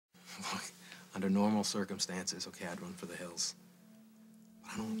Under normal circumstances, okay, I'd run for the hills.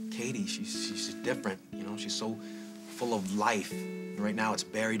 But I don't, Katie, she's different, you know? She's so full of life. And right now, it's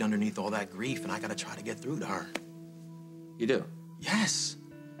buried underneath all that grief, and I gotta try to get through to her. You do? Yes.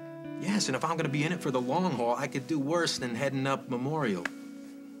 Yes, and if I'm gonna be in it for the long haul, I could do worse than heading up Memorial.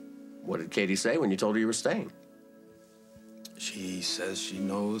 What did Katie say when you told her you were staying? She says she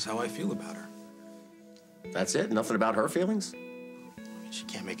knows how I feel about her. That's it? Nothing about her feelings? I mean, she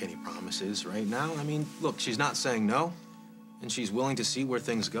can't make any promises right now. I mean, look, she's not saying no, and she's willing to see where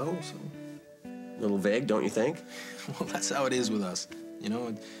things go, so... A little vague, don't you think? Well, that's how it is with us. You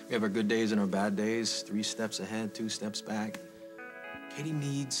know, we have our good days and our bad days, 3 steps ahead, 2 steps back. Katie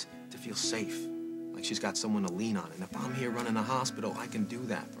needs to feel safe, like she's got someone to lean on. And if I'm here running the hospital, I can do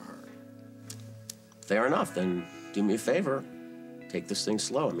that for her. Fair enough, then do me a favor. Take this thing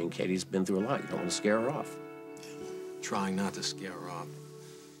slow. I mean, Katie's been through a lot. You don't want to scare her off. Trying not to scare her off.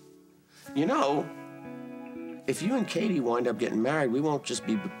 You know, if you and Katie wind up getting married, we won't just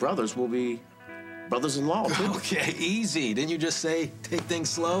be brothers, we'll be brothers-in-law, too. Okay, easy. Didn't you just say take things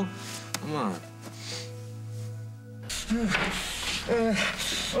slow? Come on.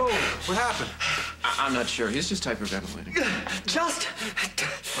 Oh, what happened? I'm not sure. He's just hyperventilating. Just...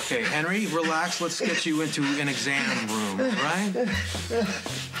 Okay, Henry, relax. Let's get you into an exam room, right?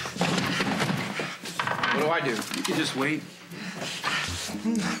 What do I do? You can just wait.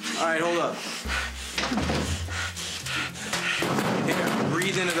 All right, hold up. Here,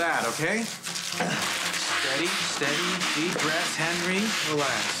 breathe into that, okay? Steady, steady, deep breath, Henry.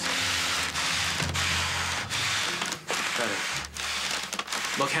 Relax. Better.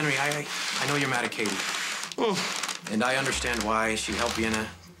 Look, Henry, I know you're mad at Katie. And I understand why she helped Vienna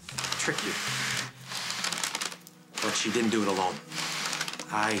trick you. But she didn't do it alone.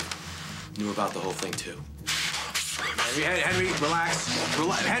 I knew about the whole thing, too. Henry, relax.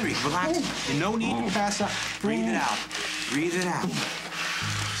 Henry, relax. There's no need to pass out. Breathe it out. Breathe it out.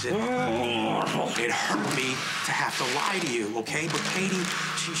 It hurt me to have to lie to you, okay? But Katie,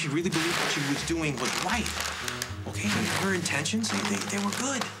 she really believed what she was doing was right. Okay, and her intentions, they were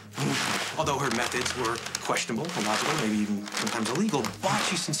good. Although her methods were questionable, illogical, maybe even sometimes illegal, but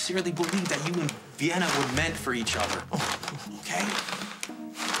she sincerely believed that you and Vienna were meant for each other, okay?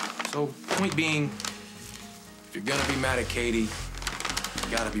 So, point being, if you're gonna be mad at Katie,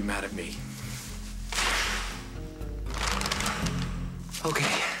 you gotta be mad at me.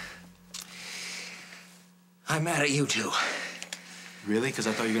 Okay. I'm mad at you, too. Really? Because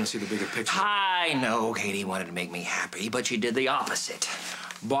I thought you were gonna see the bigger picture. I know Katie wanted to make me happy, but she did the opposite.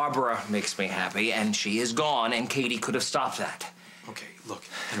 Barbara makes me happy, and she is gone, and Katie could have stopped that. Okay, look,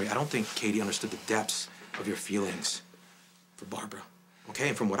 Henry, I don't think Katie understood the depths of your feelings for Barbara. Okay,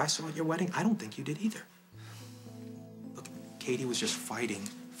 and from what I saw at your wedding, I don't think you did either. Look, Katie was just fighting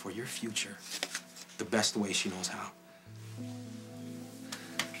for your future the best way she knows how.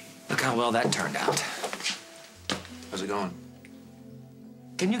 Look how well that turned out. How's it going?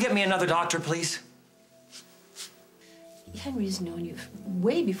 Can you get me another doctor, please? Henry's known you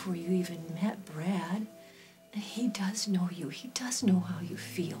way before you even met Brad. And he does know you. He does know how you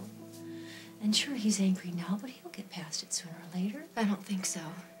feel. And sure, he's angry now, but he'll get past it sooner or later. I don't think so.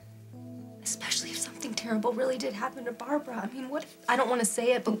 Especially if something terrible really did happen to Barbara. I mean, what if, I don't want to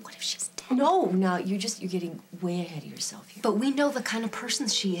say it, but what if she's dead? No, now you're getting way ahead of yourself here. But we know the kind of person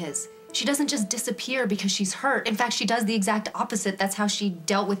she is. She doesn't just disappear because she's hurt. In fact, she does the exact opposite. That's how she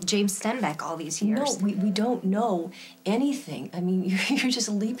dealt with James Stenbeck all these years. No, we don't know anything. I mean, you're just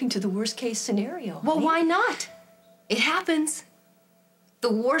leaping to the worst case scenario. Well, why not? It happens.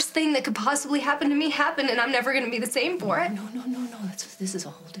 The worst thing that could possibly happen to me happened, and I'm never going to be the same for it. No. This is a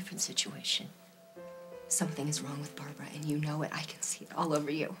whole different situation. Something is wrong with Barbara, and you know it. I can see it all over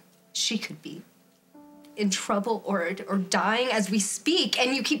you. She could be in trouble or dying as we speak,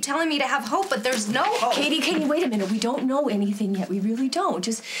 and you keep telling me to have hope, but there's no hope. Katie, wait a minute. We don't know anything yet. We really don't.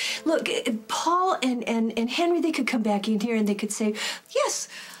 Just look, Paul and Henry, they could come back in here and they could say, yes,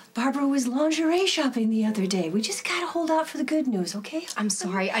 Barbara was lingerie shopping the other day. We just gotta hold out for the good news, okay? I'm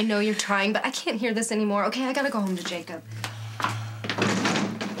sorry. I know you're trying, but I can't hear this anymore. Okay, I gotta go home to Jacob.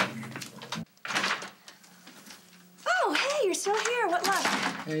 Oh, hey, you're still here. What luck?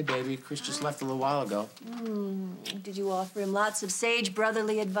 Hey, baby, Chris just left a little while ago. Did you offer him lots of sage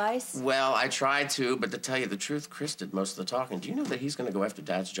brotherly advice? Well, I tried to, but to tell you the truth, Chris did most of the talking. Do you know that he's going to go after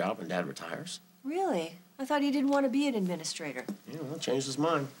Dad's job when Dad retires? Really? I thought he didn't want to be an administrator. Yeah, well, changed his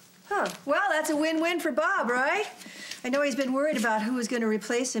mind. Huh. Well, that's a win-win for Bob, right? I know he's been worried about who was going to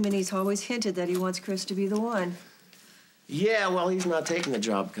replace him, and he's always hinted that he wants Chris to be the one. Yeah, well, he's not taking the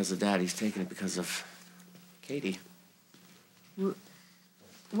job because of Dad. He's taking it because of Katie.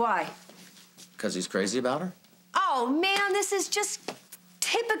 Why? Because he's crazy about her? Oh, man, this is just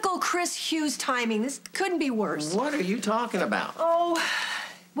typical Chris Hughes timing. This couldn't be worse. What are you talking about? Oh,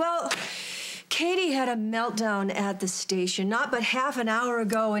 well, Katie had a meltdown at the station not but half an hour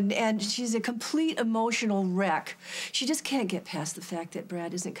ago, and she's a complete emotional wreck. She just can't get past the fact that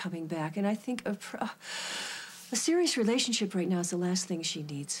Brad isn't coming back, and I think a serious relationship right now is the last thing she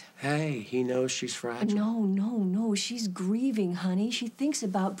needs. Hey, he knows she's fragile. No. She's grieving, honey. She thinks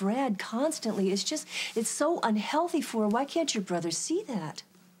about Brad constantly. It's so unhealthy for her. Why can't your brother see that?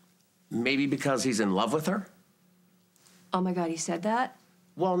 Maybe because he's in love with her? Oh, my God, he said that?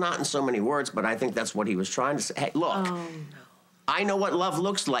 Well, not in so many words, but I think that's what he was trying to say. Hey, look. Oh, no. I know what love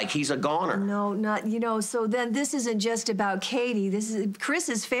looks like. He's a goner. No, not, so then this isn't just about Katie. This is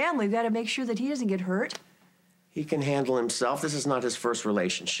Chris's family. We've got to make sure that he doesn't get hurt. He can handle himself. This is not his first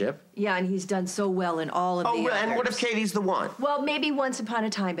relationship. Yeah, and he's done so well in all of the others. And what if Katie's the one? Well, maybe once upon a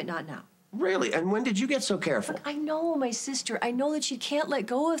time, but not now. Really? And when did you get so careful? Look, I know my sister. I know that she can't let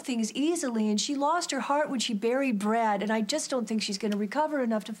go of things easily, and she lost her heart when she buried Brad, and I just don't think she's going to recover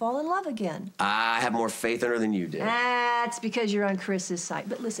enough to fall in love again. I have more faith in her than you do. That's because you're on Chris's side.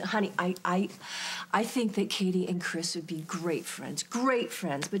 But listen, honey, I think that Katie and Chris would be great friends,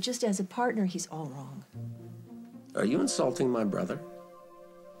 but just as a partner, he's all wrong. Are you insulting my brother?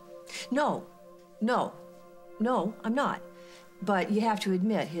 No, I'm not. But you have to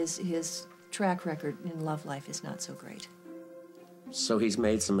admit, his track record in love life is not so great. So he's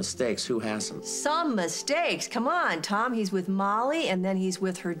made some mistakes. Who hasn't? Some mistakes. Come on, Tom. He's with Molly, and then he's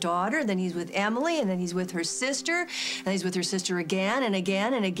with her daughter, then he's with Emily, and then he's with her sister, and he's with her sister again and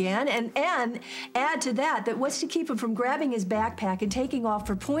again and again. And add to that what's to keep him from grabbing his backpack and taking off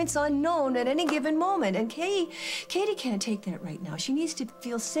for points unknown at any given moment. And Katie can't take that right now. She needs to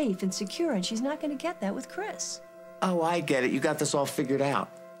feel safe and secure, and she's not going to get that with Chris. Oh, I get it. You got this all figured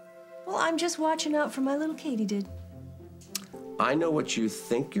out. Well, I'm just watching out for my little katydid. I know what you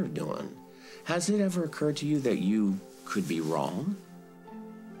think you're doing. Has it ever occurred to you that you could be wrong?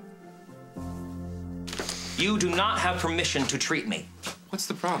 You do not have permission to treat me. What's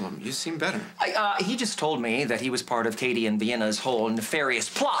the problem? You seem better. He just told me that he was part of Katie and Vienna's whole nefarious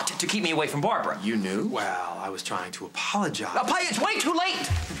plot to keep me away from Barbara. You knew? Well, I was trying to apologize. It's way too late!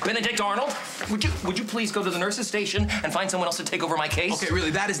 Benedict Arnold, would you please go to the nurse's station and find someone else to take over my case? Okay,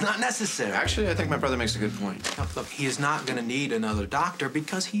 really, that is not necessary. Actually, I think my brother makes a good point. Now, look, he is not going to need another doctor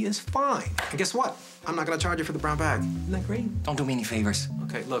because he is fine. And guess what? I'm not going to charge you for the brown bag. Isn't that great? Don't do me any favors.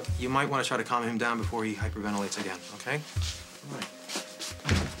 Okay, look, you might want to try to calm him down before he hyperventilates again, okay? All right.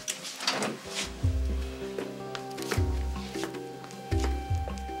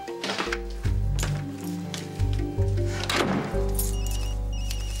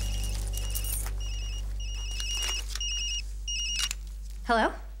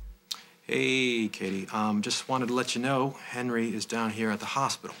 Hello? Hey, Katie. Just wanted to let you know Henry is down here at the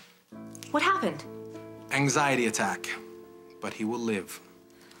hospital. What happened? Anxiety attack, but he will live.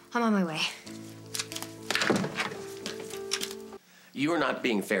 I'm on my way. You are not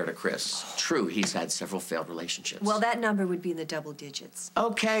being fair to Chris. True, he's had several failed relationships. Well, that number would be in the double digits.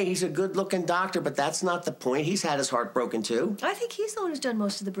 Okay, he's a good-looking doctor, but that's not the point. He's had his heart broken, too. I think he's the one who's done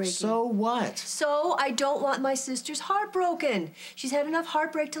most of the breaking. So what? So I don't want my sister's heart broken. She's had enough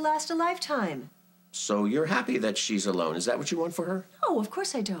heartbreak to last a lifetime. So you're happy that she's alone. Is that what you want for her? No, of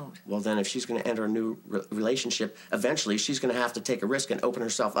course I don't. Well, then if she's going to enter a new relationship, eventually she's going to have to take a risk and open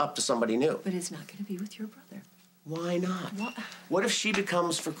herself up to somebody new. But it's not going to be with your brother. Why not? What? What if she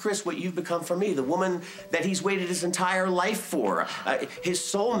becomes for Chris what you've become for me, the woman that he's waited his entire life for, his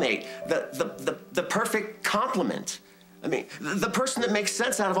soulmate, the perfect complement? I mean, the person that makes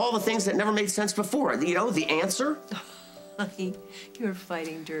sense out of all the things that never made sense before. You know, the answer? Honey, you're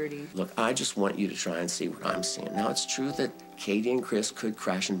fighting dirty. Look, I just want you to try and see what I'm seeing. Now, it's true that Katie and Chris could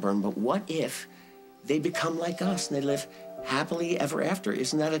crash and burn, but what if they become like us and they live happily ever after?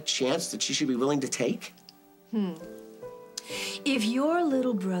 Isn't that a chance that she should be willing to take? If your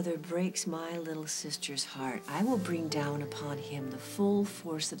little brother breaks my little sister's heart, I will bring down upon him the full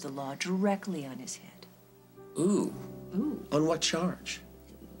force of the law directly on his head. Ooh. Ooh. On what charge?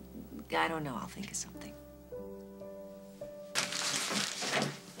 I don't know. I'll think of something.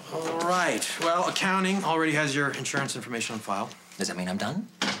 All right. Well, accounting already has your insurance information on file. Does that mean I'm done?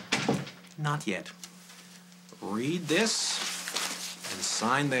 Not yet. Read this and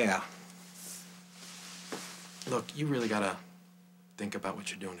sign there. Look, you really gotta think about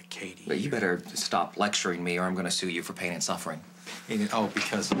what you're doing to Katie. But you better stop lecturing me or I'm gonna sue you for pain and suffering.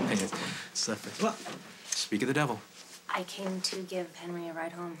 Because of pain and suffering. Well, speak of the devil. I came to give Henry a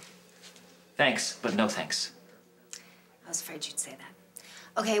ride home. Thanks, but no thanks. I was afraid you'd say that.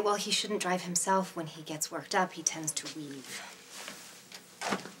 Okay, well, he shouldn't drive himself. When he gets worked up, he tends to weave.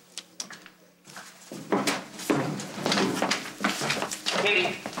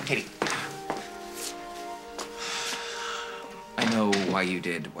 Katie. I know why you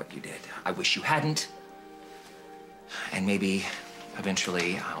did what you did. I wish you hadn't. And maybe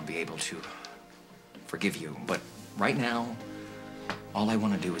eventually I'll be able to forgive you. But right now, all I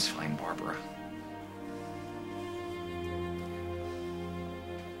want to do is find Barbara.